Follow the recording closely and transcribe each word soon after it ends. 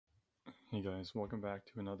Hey guys, welcome back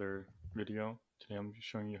to another video. Today I'm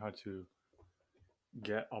showing you how to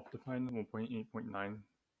get Optifine 1.8.9 on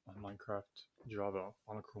Minecraft Java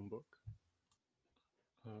on a Chromebook.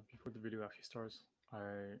 Before the video actually starts,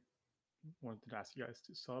 I wanted to ask you guys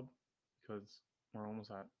to sub because we're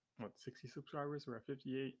almost at 60 subscribers. We're at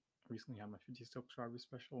 58. I recently had my 50 subscribers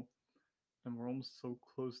special, and we're almost so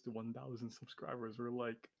close to 1,000 subscribers. We're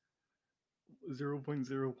like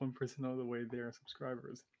 0.01% of the way there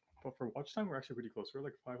subscribers. But for watch time, we're actually pretty close. We're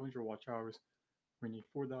like 500 watch hours. We need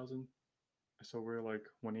 4,000. So we're like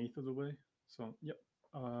 1/8 of the way. So, yep.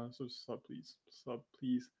 So sub, please. Sub,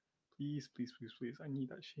 please. Please, please, please, please. I need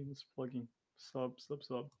that shameless plugging. Sub.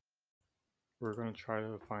 We're going to try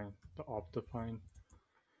to find the Optifine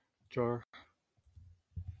jar.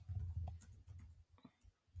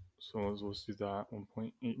 So let's do that.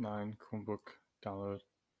 1.89 Chromebook download.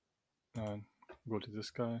 And go to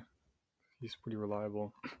this guy. He's pretty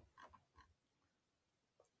reliable.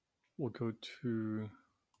 We'll go to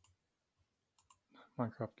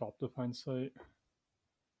Minecraft Optifine site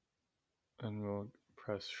and we'll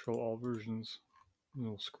press show all versions and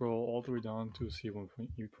we'll scroll all the way down to see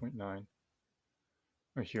 1.8.9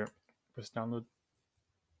 right here. Press download.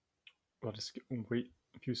 Wait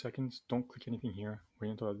a few seconds, don't click anything here, wait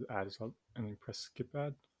until the ad is up and then press skip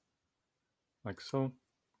ad like so,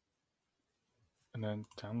 and then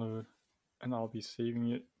download, and I'll be saving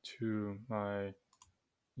it to my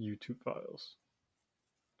YouTube files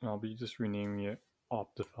and I'll be just renaming it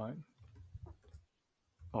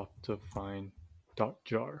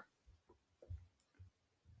optifine.jar.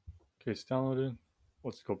 Okay, it's downloaded.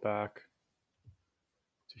 Let's go back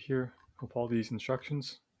to here. I'll follow these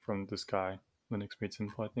instructions from this guy, Linux Made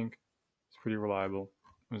Simple, I think. It's pretty reliable,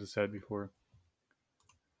 as I said before.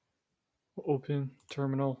 We'll open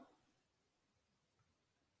terminal.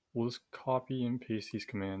 We'll just copy and paste these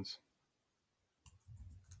commands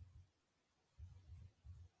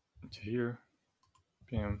into here.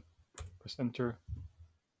 Bam. Press enter.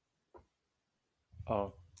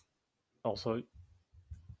 Also,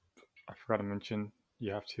 I forgot to mention,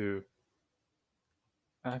 you have to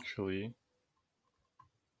actually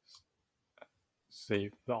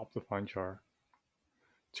save the Optifine jar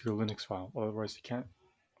to your Linux file, otherwise you can't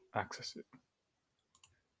access it.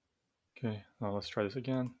 Okay, now let's try this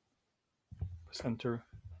again. Press enter.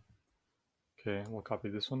 Okay, we'll copy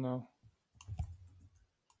this one now.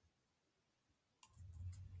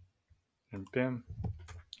 And bam,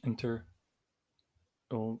 enter.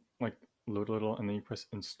 It'll like load a little and then you press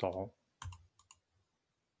install.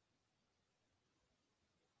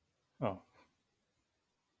 Oh,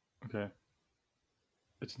 okay.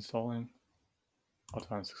 It's installing.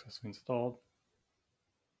 Optifine successfully installed.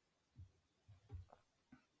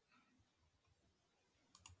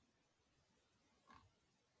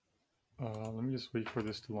 Let me just wait for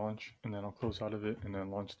this to launch and then I'll close out of it and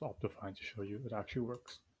then launch the Optifine to show you it actually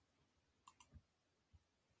works.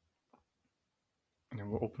 And then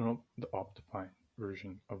we'll open up the Optifine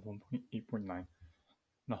version of 1.8.9 and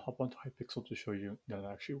I'll hop onto Hypixel to show you that it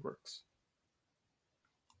actually works.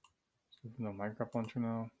 So open the Minecraft launcher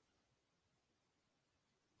now.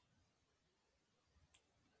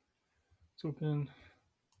 It's open.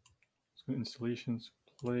 Let's go to installations,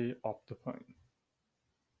 play Optifine.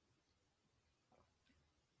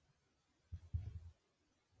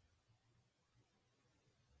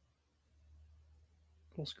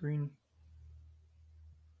 Full screen.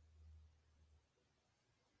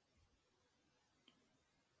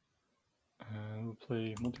 And we'll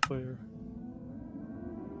play multiplayer.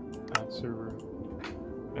 Add server.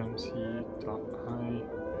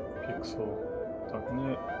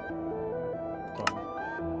 mc.hypixel.net. Done.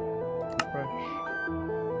 Refresh.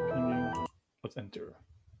 Pinging. Let's enter.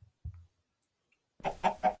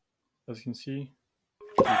 As you can see,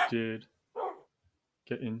 we did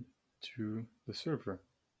get into the server.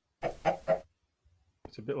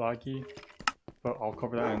 It's a bit laggy, but I'll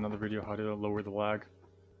cover that in another video, how to lower the lag.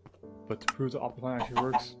 But to prove the Optifine actually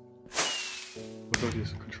works, we'll go to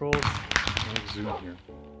controls and we'll zoom here.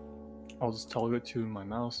 I'll just toggle it to my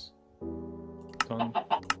mouse. Done.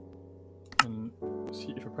 And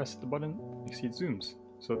see, if I press the button, you see it zooms.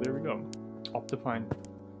 So there we go. Optifine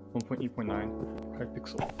 1.8.9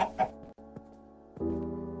 Hypixel.